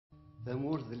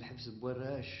ثمور ذي الحبس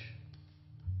بوراش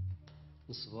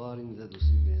نصبار نذادو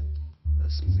سميت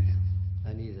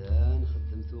أني ذا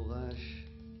نخدم ثوغاش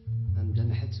عندنا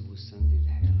نحتسب والسن ديال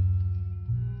الحياة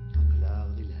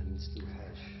أقلاغ ديال الهم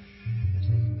تستوحاش.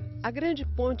 A grande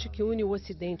ponte que une o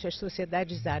Ocidente às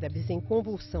sociedades árabes em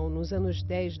convulsão nos anos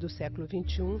 10 do século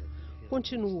XXI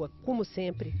continua, como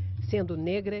sempre, sendo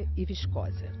negra e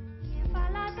viscosa.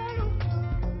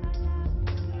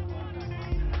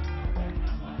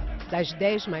 Das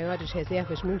 10 maiores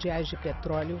reservas mundiais de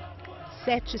petróleo,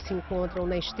 7 se encontram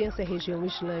na extensa região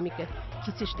islâmica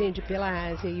que se estende pela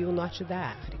Ásia e o norte da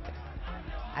África.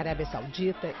 Arábia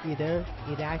Saudita, Irã,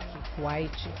 Iraque,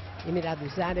 Kuwait,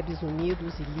 Emirados Árabes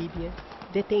Unidos e Líbia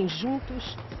detêm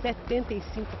juntos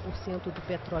 75% do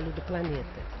petróleo do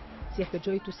planeta, cerca de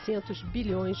 800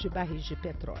 bilhões de barris de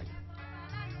petróleo.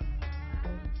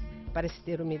 Para se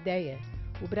ter uma ideia,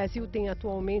 o Brasil tem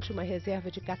atualmente uma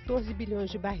reserva de 14 bilhões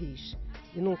de barris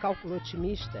e, num cálculo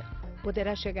otimista,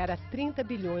 poderá chegar a 30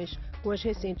 bilhões com as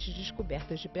recentes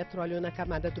descobertas de petróleo na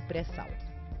camada do pré-sal.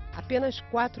 Apenas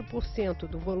 4%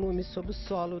 do volume sob o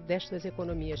solo destas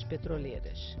economias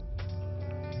petroleiras.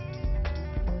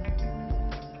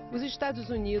 Os Estados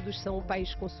Unidos são o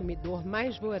país consumidor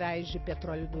mais voraz de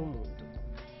petróleo do mundo.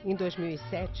 Em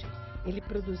 2007, ele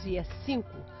produzia 5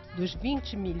 dos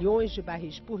 20 milhões de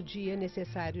barris por dia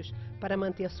necessários para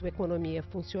manter sua economia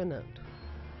funcionando.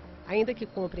 Ainda que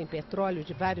comprem petróleo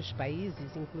de vários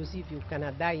países, inclusive o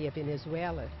Canadá e a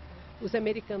Venezuela, os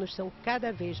americanos são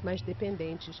cada vez mais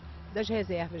dependentes das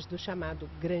reservas do chamado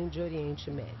Grande Oriente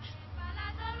Médio.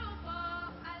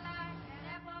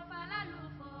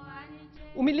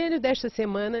 O milênio desta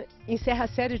semana encerra a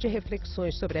série de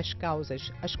reflexões sobre as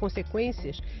causas, as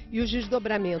consequências e os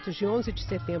desdobramentos de 11 de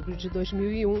setembro de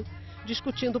 2001,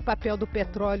 discutindo o papel do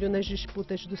petróleo nas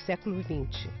disputas do século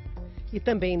XX. E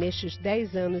também nestes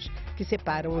 10 anos que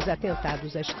separam os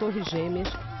atentados às Torres Gêmeas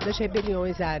das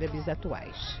rebeliões árabes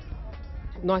atuais.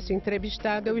 Nosso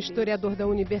entrevistado é o historiador da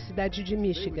Universidade de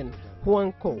Michigan,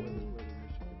 Juan Cole.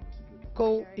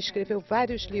 Cole escreveu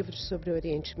vários livros sobre o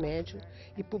Oriente Médio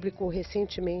e publicou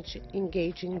recentemente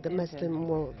Engaging the Muslim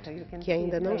World, que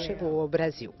ainda não chegou ao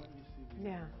Brasil.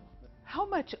 Yeah. How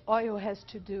much oil has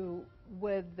to do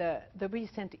with the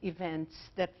recent events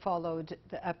that followed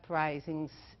the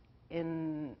uprisings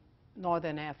in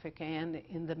Northern Africa and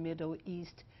in the Middle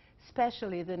East,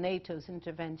 especially the NATO's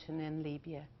intervention in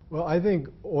Libya? Well, I think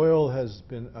oil has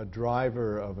been a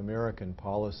driver of American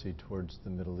policy towards the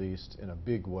Middle East in a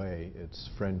big way. Its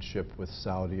friendship with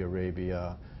Saudi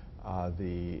Arabia,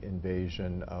 the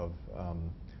invasion of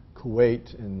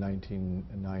Kuwait in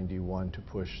 1991 to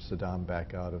push Saddam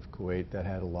back out of Kuwait. That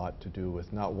had a lot to do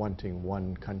with not wanting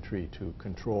one country to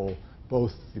control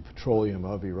both the petroleum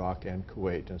of Iraq and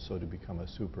Kuwait, and so to become a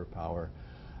superpower.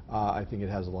 I think it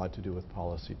has a lot to do with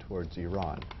policy towards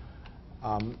Iran.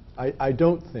 I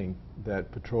don't think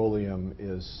that petroleum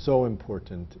is so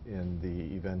important in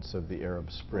the events of the Arab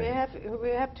Spring. We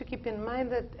have to keep in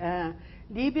mind that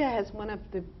Libya has one of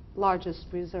the largest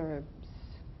reserves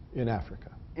in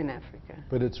Africa. In Africa.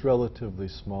 But it's relatively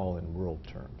small in world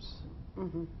terms.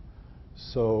 Mm-hmm.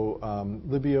 So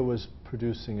Libya was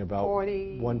producing about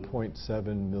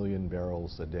 1.7 million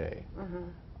barrels a day.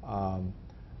 Mm-hmm.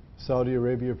 Saudi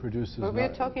Arabia produces... But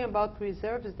we're talking about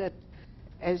reserves that,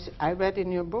 as I read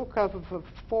in your book, of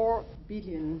 4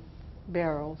 billion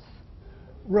barrels.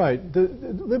 Right.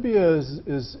 Libya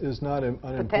is not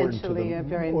unimportant to the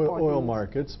very oil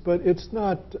markets, but it's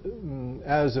not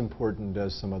as important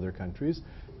as some other countries.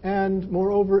 And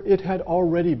moreover, it had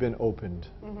already been opened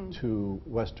to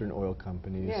Western oil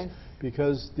companies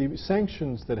because the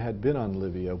sanctions that had been on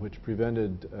Libya, which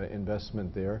prevented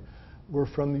investment there, were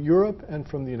from Europe and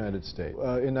from the United States.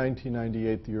 In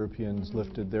 1998, the Europeans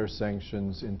lifted their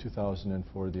sanctions. In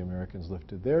 2004, the Americans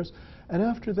lifted theirs. And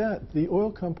after that, the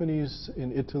oil companies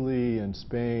in Italy and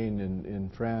Spain and in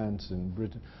France and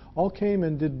Britain all came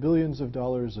and did billions of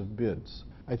dollars of bids.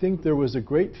 I think there was a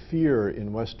great fear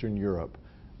in Western Europe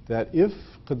that if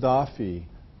Gaddafi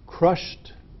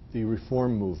crushed the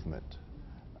reform movement,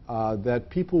 that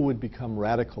people would become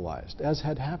radicalized, as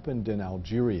had happened in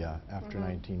Algeria after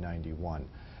 1991.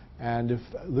 And if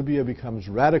Libya becomes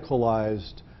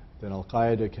radicalized, then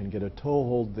Al-Qaeda can get a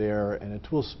toehold there, and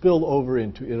it will spill over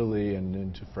into Italy and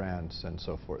into France and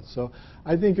so forth. So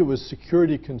I think it was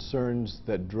security concerns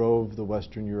that drove the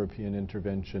Western European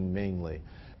intervention mainly.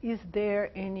 Is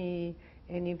there any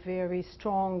very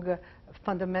strong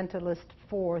fundamentalist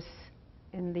force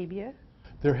in Libya?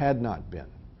 There had not been.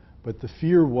 But the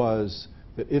fear was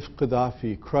that if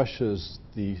Gaddafi crushes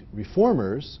the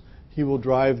reformers, he will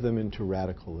drive them into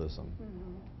radicalism.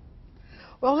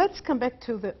 Well, let's come back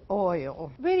to the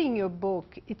oil. Reading your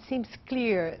book, it seems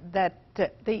clear that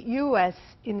the U.S.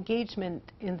 engagement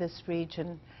in this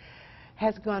region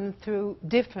has gone through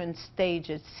different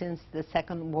stages since the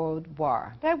Second World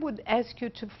War. I would ask you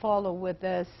to follow with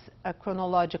us a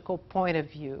chronological point of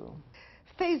view.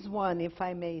 Phase one, if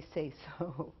I may say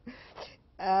so.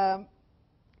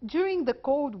 During the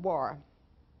Cold War,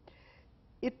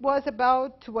 it was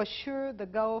about to assure the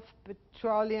Gulf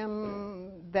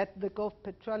petroleum, that the Gulf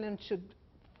petroleum should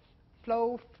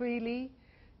flow freely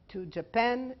to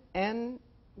Japan and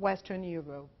Western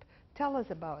Europe. Tell us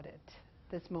about it,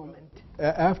 this moment.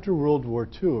 After World War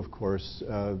II, of course,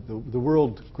 the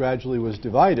world gradually was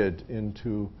divided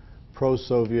into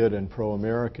pro-Soviet and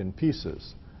pro-American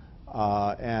pieces.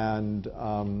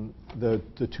 The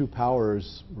two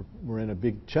powers were in a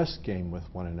big chess game with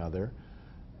one another.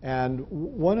 And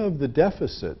one of the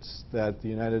deficits that the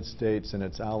United States and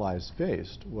its allies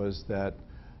faced was that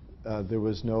there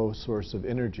was no source of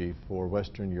energy for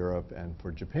Western Europe and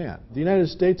for Japan. The United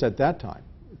States at that time,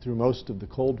 through most of the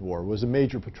Cold War, was a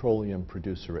major petroleum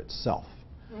producer itself.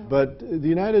 Mm-hmm. But the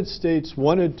United States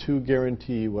wanted to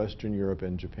guarantee Western Europe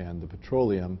and Japan the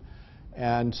petroleum,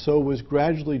 and so was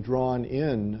gradually drawn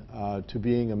in to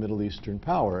being a Middle Eastern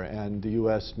power. And the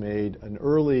U.S. made an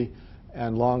early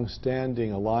and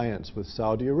long-standing alliance with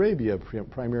Saudi Arabia,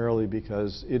 primarily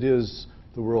because it is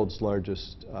the world's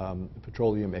largest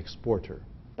petroleum exporter.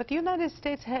 But the United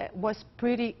States was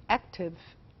pretty active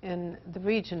in the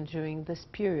region during this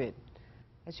period.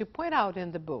 As you point out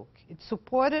in the book, it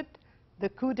supported the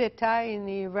coup d'etat in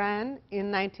Iran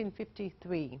in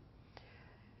 1953.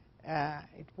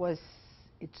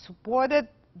 It supported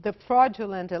the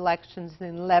fraudulent elections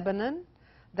in Lebanon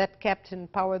that kept in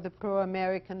power the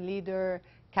pro-American leader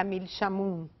Camille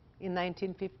Chamoun in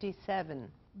 1957,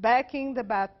 backing the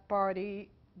Ba'ath Party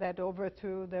that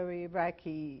overthrew the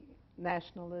Iraqi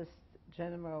nationalist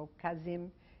General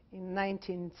Qasem in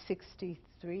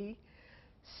 1963.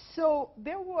 So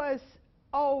there was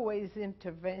always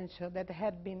intervention, that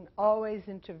had been always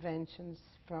interventions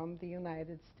from the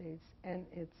United States and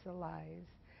its allies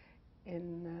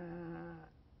in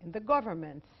the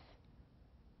governments.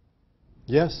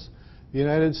 Yes, the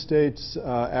United States,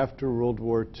 after World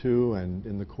War II and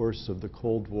in the course of the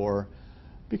Cold War,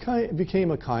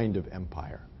 became a kind of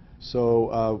empire.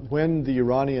 So when the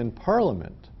Iranian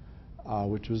parliament,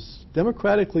 which was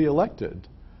democratically elected,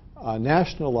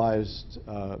 nationalized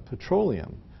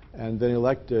petroleum and then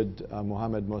elected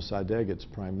Mohammad Mossadegh its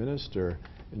prime minister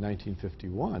in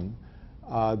 1951,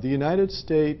 the United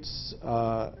States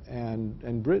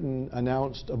and Britain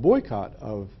announced a boycott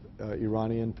of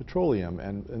Iranian petroleum,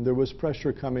 and there was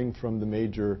pressure coming from the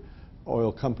major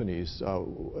oil companies.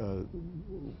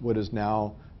 What is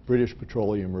now British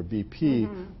Petroleum, or BP,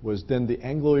 was then the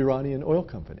Anglo-Iranian Oil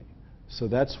Company. So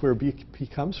that's where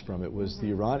BP comes from. It was the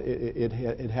Iran.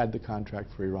 It had the contract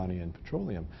for Iranian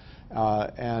petroleum,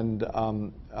 and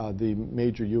the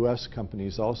major U.S.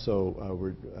 companies also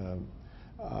were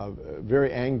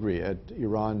very angry at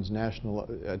Iran's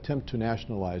attempt to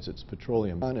nationalize its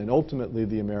petroleum. And ultimately,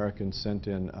 the Americans sent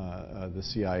in the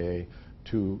CIA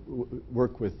to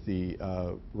work with the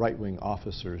right-wing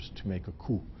officers to make a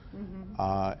coup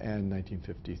in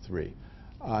 1953.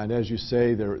 And as you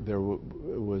say, there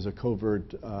was a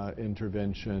covert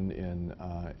intervention in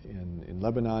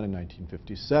Lebanon in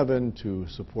 1957 to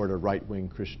support a right-wing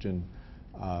Christian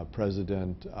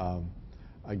president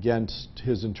against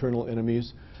his internal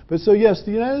enemies. But so yes,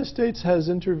 the United States has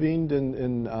intervened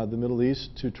in the Middle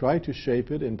East to try to shape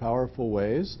it in powerful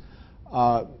ways.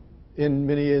 In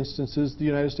many instances, the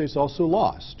United States also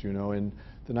lost. You know, in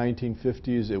the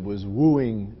 1950s, it was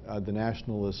wooing the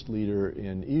nationalist leader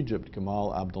in Egypt,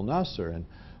 Gamal Abdel Nasser, and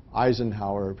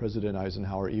President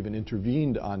Eisenhower even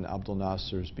intervened on Abdel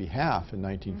Nasser's behalf in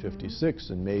 1956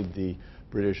 and made the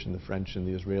British and the French and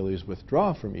the Israelis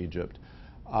withdraw from Egypt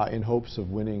in hopes of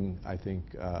winning, I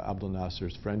think, Abdel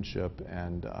Nasser's friendship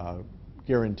and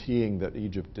guaranteeing that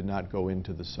Egypt did not go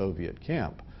into the Soviet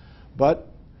camp. But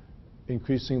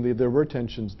increasingly, there were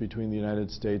tensions between the United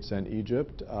States and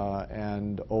Egypt,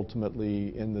 and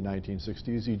ultimately, in the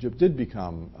 1960s, Egypt did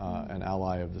become an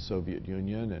ally of the Soviet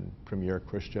Union, and Premier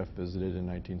Khrushchev visited in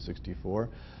 1964.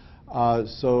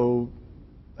 So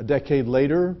a decade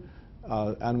later,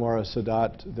 Anwar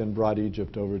Sadat then brought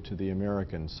Egypt over to the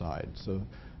American side. So,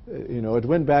 you know, it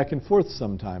went back and forth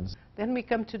sometimes. Then we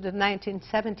come to the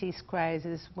 1970s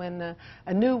crisis, when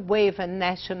a new wave of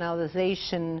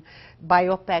nationalization by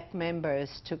OPEC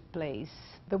members took place.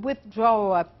 The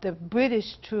withdrawal of the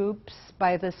British troops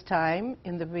by this time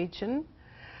in the region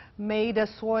made a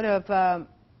sort of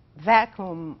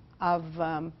vacuum of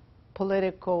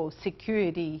political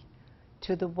security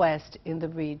to the West in the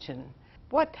region.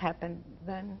 What happened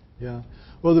then? Yeah.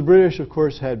 Well, the British, of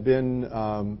course, had been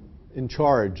in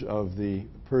charge of the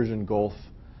Persian Gulf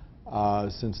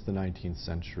since the 19th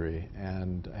century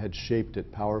and had shaped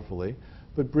it powerfully.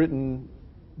 But Britain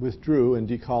withdrew and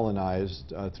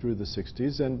decolonized through the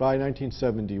 60s, and by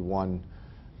 1971,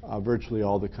 virtually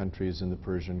all the countries in the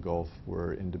Persian Gulf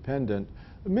were independent.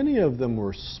 Many of them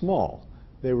were small.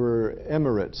 They were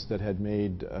emirates that had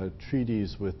made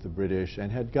treaties with the British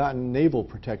and had gotten naval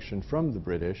protection from the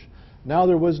British. Now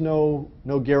there was no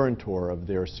guarantor of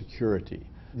their security.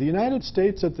 The United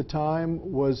States at the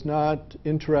time was not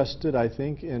interested, I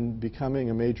think, in becoming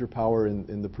a major power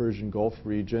in the Persian Gulf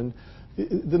region.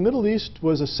 The Middle East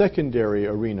was a secondary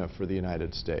arena for the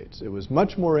United States. It was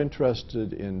much more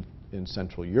interested in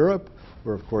Central Europe,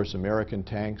 where, of course, American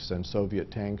tanks and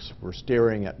Soviet tanks were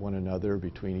staring at one another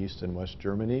between East and West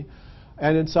Germany,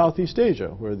 and in Southeast Asia,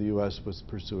 where the U.S. was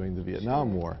pursuing the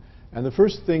Vietnam War. And the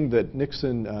first thing that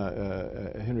Nixon,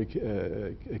 Henry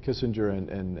Kissinger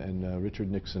and Richard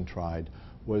Nixon tried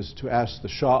was to ask the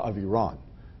Shah of Iran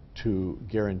to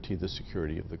guarantee the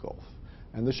security of the Gulf.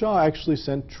 And the Shah actually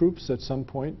sent troops at some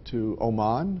point to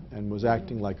Oman and was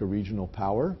acting like a regional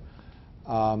power,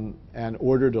 and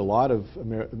ordered a lot of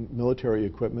military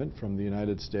equipment from the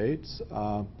United States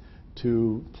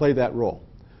to play that role.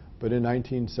 But in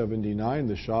 1979,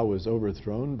 the Shah was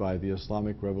overthrown by the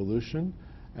Islamic Revolution,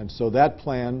 and so that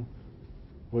plan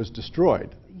was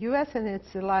destroyed. U.S. and its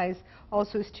allies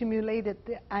also stimulated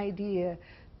the idea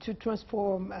to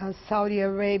transform Saudi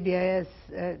Arabia as,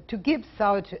 to give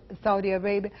Saudi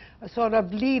Arabia a sort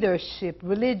of leadership,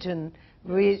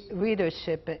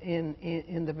 leadership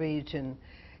in the region.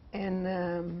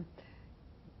 And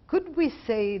could we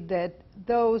say that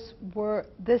those were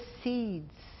the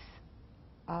seeds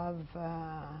of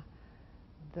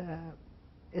the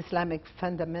Islamic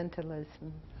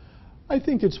fundamentalism? I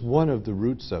think it's one of the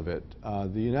roots of it.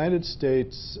 The United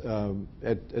States,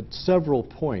 at several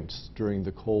points during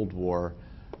the Cold War,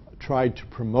 tried to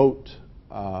promote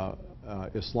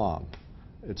Islam.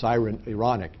 It's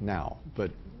ironic now,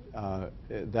 but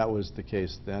that was the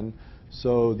case then.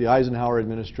 So the Eisenhower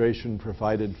administration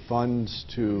provided funds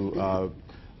to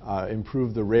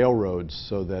improve the railroads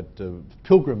so that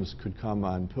pilgrims could come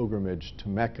on pilgrimage to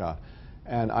Mecca.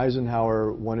 And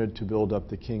Eisenhower wanted to build up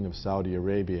the king of Saudi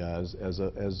Arabia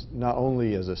as not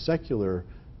only as a secular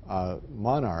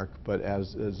monarch, but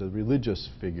as a religious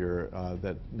figure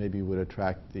that maybe would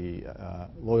attract the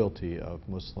loyalty of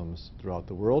Muslims throughout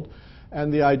the world.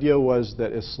 And the idea was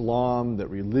that Islam, that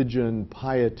religion,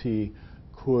 piety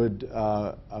could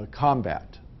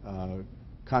combat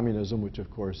communism, which of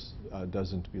course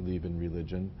doesn't believe in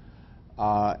religion.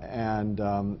 And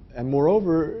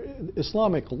moreover,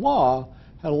 Islamic law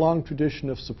had a long tradition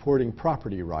of supporting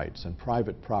property rights and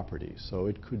private property, so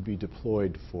it could be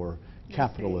deployed for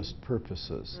capitalist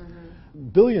purposes.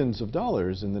 Billions of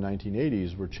dollars in the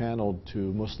 1980s were channeled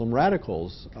to Muslim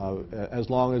radicals as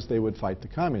long as they would fight the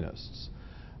communists.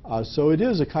 So it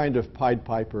is a kind of Pied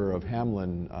Piper of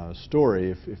Hamelin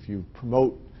story. If you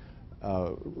promote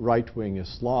right-wing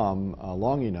Islam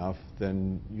long enough,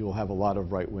 then you'll have a lot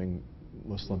of right-wing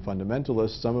Muslim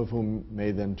fundamentalists, some of whom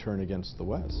may then turn against the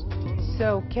West.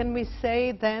 So can we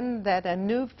say then that a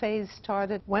new phase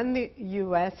started when the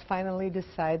U.S. finally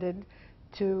decided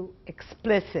to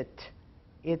explicit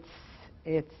its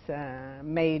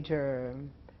major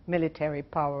military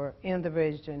power in the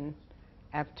region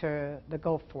after the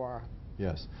Gulf War?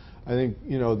 Yes. I think,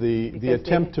 you know, the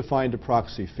attempt to find a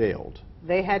proxy failed.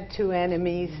 They had two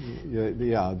enemies.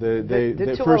 Yeah,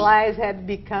 the two allies had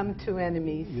become two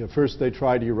enemies. Yeah, first they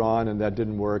tried Iran, and that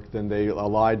didn't work. Then they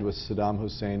allied with Saddam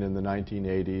Hussein in the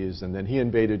 1980s, and then he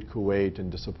invaded Kuwait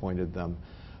and disappointed them.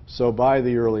 So by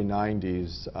the early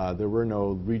 90s, there were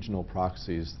no regional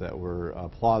proxies that were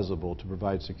plausible to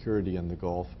provide security in the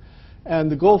Gulf.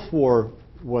 And the Gulf War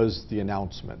was the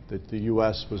announcement that the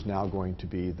U.S. was now going to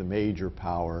be the major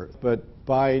power. But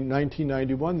by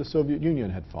 1991, the Soviet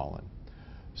Union had fallen.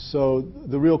 So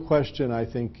the real question, I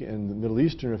think, in the Middle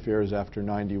Eastern affairs after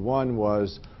 '91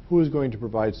 was who was going to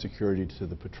provide security to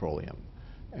the petroleum.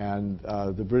 And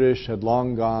the British had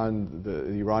long gone,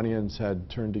 the Iranians had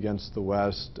turned against the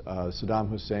West, Saddam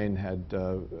Hussein had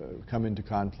come into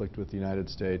conflict with the United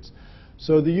States.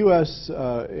 So the U.S.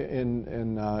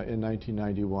 in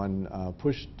 1991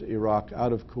 pushed Iraq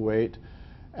out of Kuwait,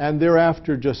 and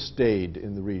thereafter just stayed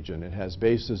in the region. It has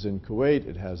bases in Kuwait,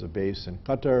 it has a base in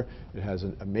Qatar, it has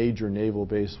a major naval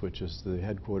base, which is the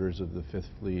headquarters of the Fifth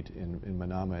Fleet in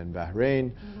Manama in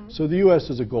Bahrain. So the U.S.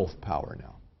 is a Gulf power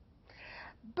now.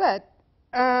 But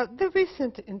The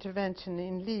recent intervention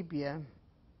in Libya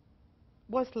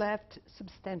was left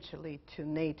substantially to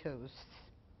NATO's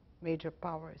major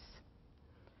powers,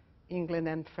 England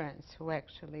and France, who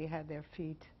actually had their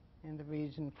feet in the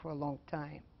region for a long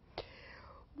time.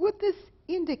 Would this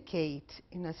indicate,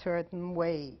 in a certain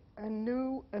way, a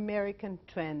new American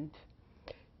trend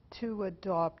to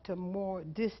adopt a more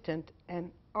distant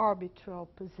and arbitral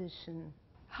position?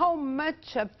 How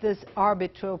much of this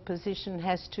arbitral position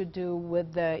has to do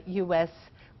with the U.S.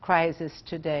 crisis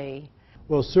today?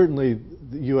 Well, certainly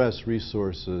the U.S.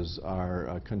 resources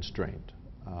are constrained.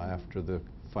 After the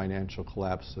financial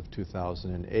collapse of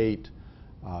 2008,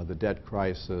 the debt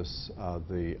crisis,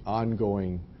 the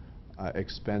ongoing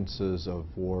expenses of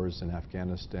wars in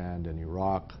Afghanistan and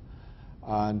Iraq.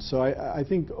 And so I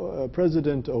think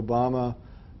President Obama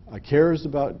cares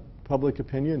about public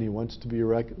opinion. He wants to be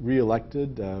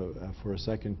re-elected for a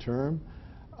second term.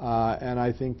 And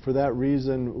I think for that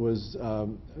reason was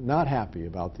not happy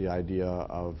about the idea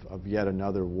of yet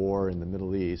another war in the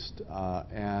Middle East.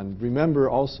 And remember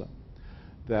also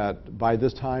that by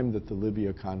this time that the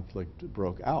Libya conflict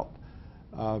broke out,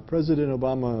 President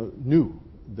Obama knew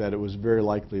that it was very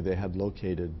likely they had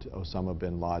located Osama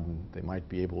bin Laden. They might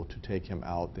be able to take him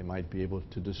out. They might be able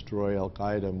to destroy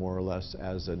al-Qaeda more or less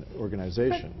as an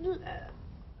organization. But,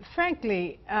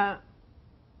 frankly,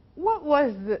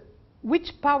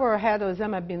 which power had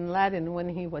Osama bin Laden when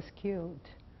he was killed?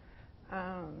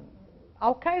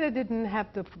 Al-Qaeda didn't have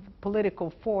the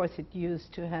political force it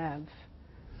used to have.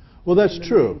 Well, that's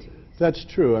true. That's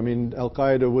true. I mean,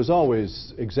 al-Qaeda was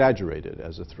always exaggerated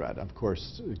as a threat. Of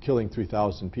course, killing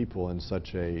 3,000 people in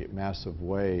such a massive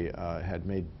way had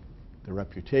made the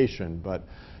reputation, but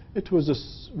it was a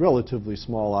relatively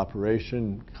small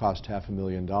operation, cost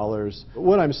 $500,000.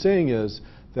 What I'm saying is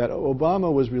that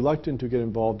Obama was reluctant to get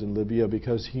involved in Libya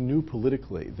because he knew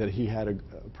politically that he had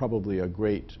probably a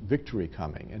great victory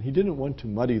coming, and he didn't want to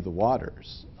muddy the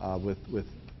waters with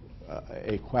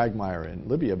a quagmire in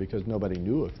Libya because nobody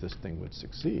knew if this thing would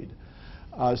succeed.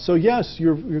 So yes,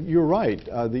 you're right.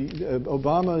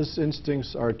 Obama's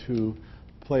instincts are to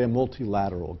play a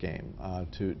multilateral game,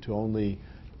 to only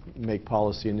make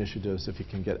policy initiatives if he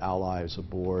can get allies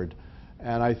aboard.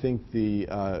 And I think the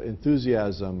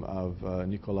enthusiasm of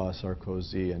Nicolas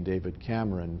Sarkozy and David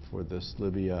Cameron for this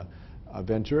Libya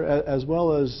venture, as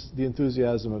well as the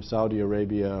enthusiasm of Saudi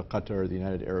Arabia, Qatar, the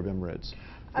United Arab Emirates,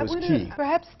 was key.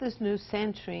 Perhaps this new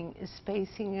century is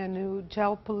facing a new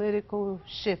geopolitical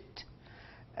shift.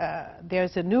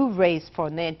 There's a new race for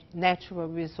natural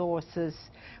resources,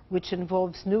 which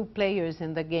involves new players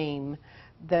in the game,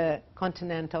 the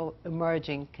continental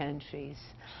emerging countries.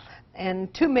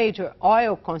 And two major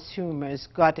oil consumers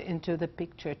got into the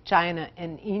picture, China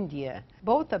and India.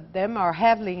 Both of them are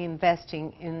heavily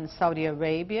investing in Saudi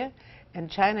Arabia, and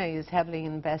China is heavily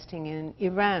investing in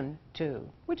Iran, too.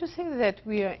 Would you say that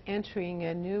we are entering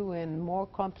a new and more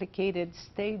complicated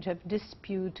stage of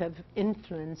dispute, of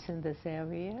influence in this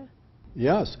area?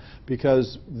 Yes,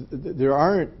 because there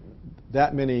aren't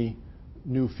that many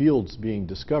new fields being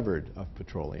discovered of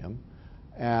petroleum.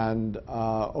 And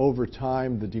over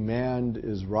time, the demand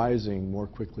is rising more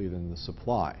quickly than the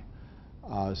supply.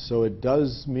 So it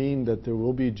does mean that there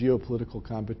will be geopolitical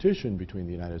competition between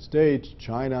the United States,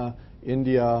 China,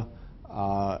 India,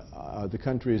 the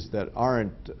countries that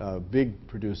aren't big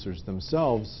producers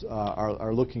themselves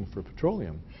are looking for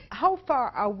petroleum. How far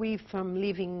are we from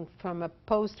living from a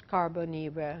post-carbon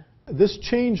era? This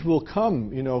change will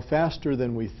come, faster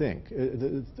than we think.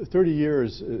 30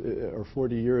 years or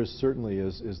 40 years certainly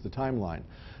is the timeline.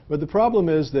 But the problem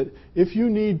is that if you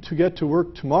need to get to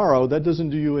work tomorrow, that doesn't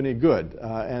do you any good.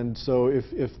 And so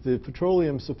if the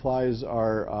petroleum supplies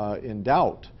are in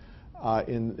doubt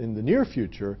in the near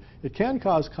future, it can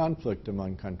cause conflict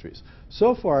among countries.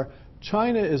 So far,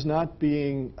 China is not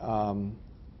being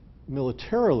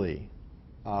militarily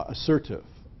assertive.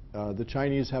 The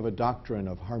Chinese have a doctrine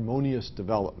of harmonious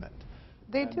development.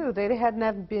 They do. They had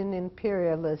never been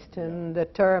imperialist in the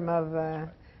term of,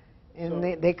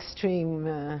 the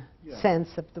extreme sense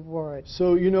of the word.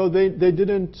 So, they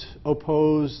didn't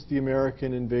oppose the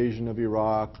American invasion of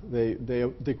Iraq.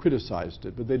 They criticized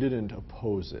it, but they didn't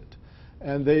oppose it.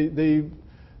 And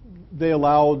they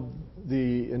allowed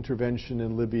the intervention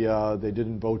in Libya. They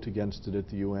didn't vote against it at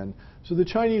the UN. So the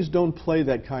Chinese don't play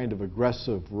that kind of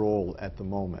aggressive role at the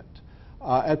moment.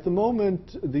 At the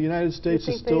moment, the United States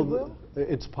is still... They will?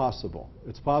 It's possible.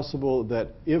 It's possible that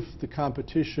if the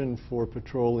competition for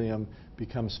petroleum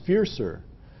becomes fiercer,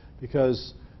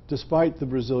 because despite the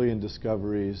Brazilian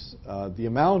discoveries, the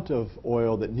amount of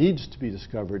oil that needs to be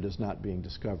discovered is not being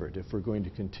discovered if we're going to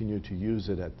continue to use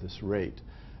it at this rate.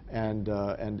 And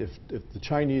if the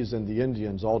Chinese and the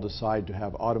Indians all decide to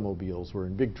have automobiles, we're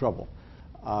in big trouble.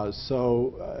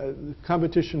 So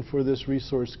competition for this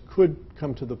resource could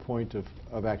come to the point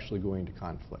of actually going to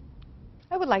conflict.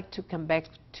 I would like to come back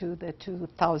to the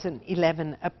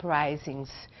 2011 uprisings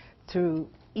through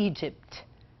Egypt,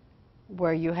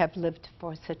 where you have lived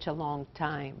for such a long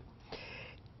time.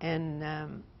 And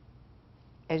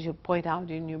as you point out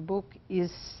in your book,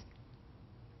 is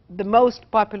the most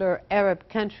popular Arab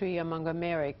country among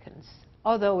Americans,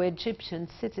 although Egyptian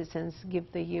citizens give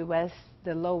the U.S.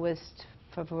 the lowest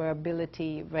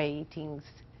favorability ratings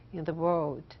in the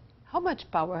world. How much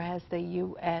power has the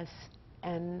U.S.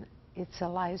 and its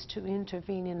allies to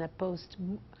intervene in a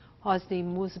post-Hosni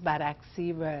Mubarak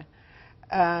era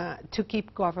to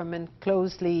keep government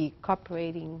closely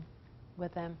cooperating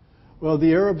with them? Well,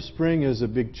 the Arab Spring is a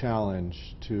big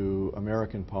challenge to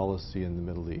American policy in the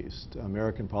Middle East.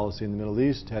 American policy in the Middle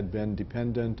East had been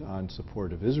dependent on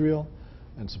support of Israel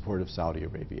and support of Saudi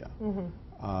Arabia.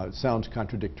 It sounds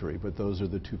contradictory, but those are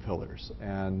the two pillars.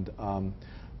 And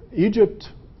Egypt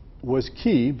was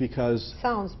key because...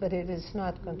 Sounds, but it is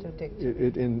not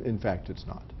contradictory. In fact, it's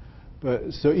not.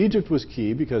 So Egypt was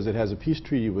key because it has a peace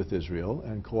treaty with Israel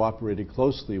and cooperated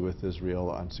closely with Israel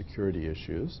on security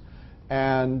issues.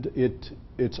 And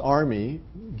its army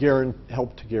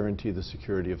helped to guarantee the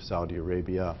security of Saudi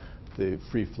Arabia, the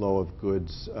free flow of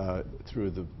goods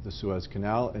through the Suez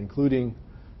Canal, including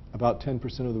about 10%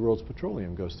 of the world's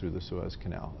petroleum goes through the Suez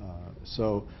Canal.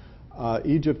 So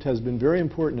Egypt has been very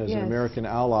important as an American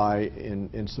ally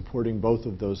in supporting both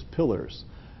of those pillars.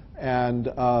 And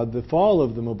the fall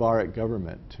of the Mubarak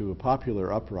government to a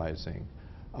popular uprising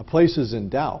places in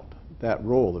doubt that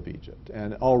role of Egypt.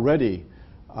 And already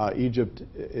Egypt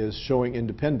is showing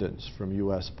independence from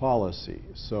U.S. policy.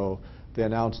 So they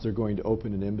announced they're going to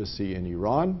open an embassy in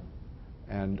Iran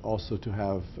and also to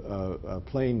have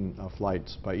plane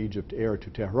flights by Egypt Air to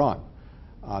Tehran.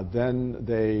 Then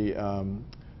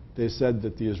they said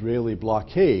that the Israeli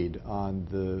blockade on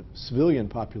the civilian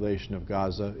population of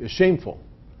Gaza is shameful.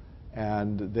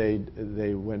 And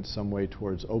they went some way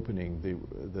towards opening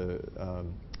the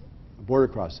border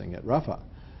crossing at Rafah.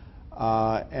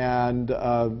 And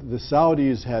the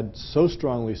Saudis had so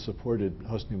strongly supported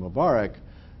Hosni Mubarak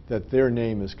that their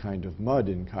name is kind of mud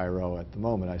in Cairo at the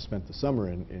moment. I spent the summer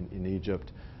in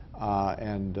Egypt,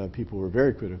 and people were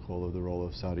very critical of the role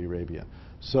of Saudi Arabia.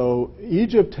 So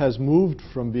Egypt has moved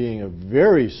from being a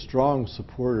very strong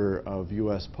supporter of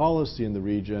U.S. policy in the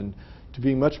region to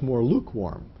being much more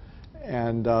lukewarm.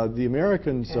 And the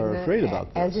Americans are afraid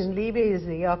about this. As in Libya is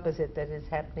the opposite that is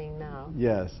happening now.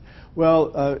 Yes.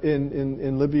 Well,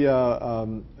 in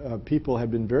Libya, people have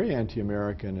been very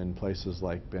anti-American in places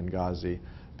like Benghazi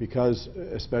because,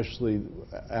 especially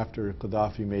after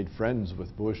Gaddafi made friends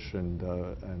with Bush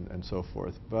and so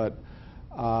forth. But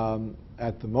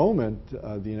at the moment,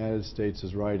 the United States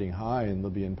is riding high in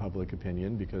Libyan public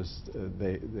opinion because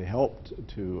they helped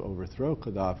to overthrow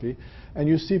Gaddafi. And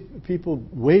you see people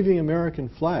waving American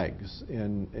flags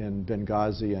in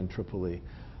Benghazi and Tripoli.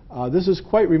 This is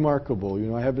quite remarkable. You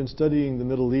know, I have been studying the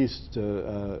Middle East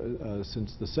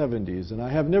since the 70s, and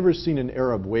I have never seen an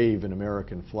Arab wave an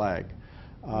American flag.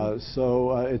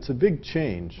 So it's a big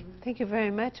change. Thank you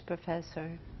very much, Professor.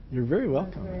 You're very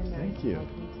welcome. Very nice. Thank you.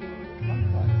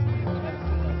 Welcome to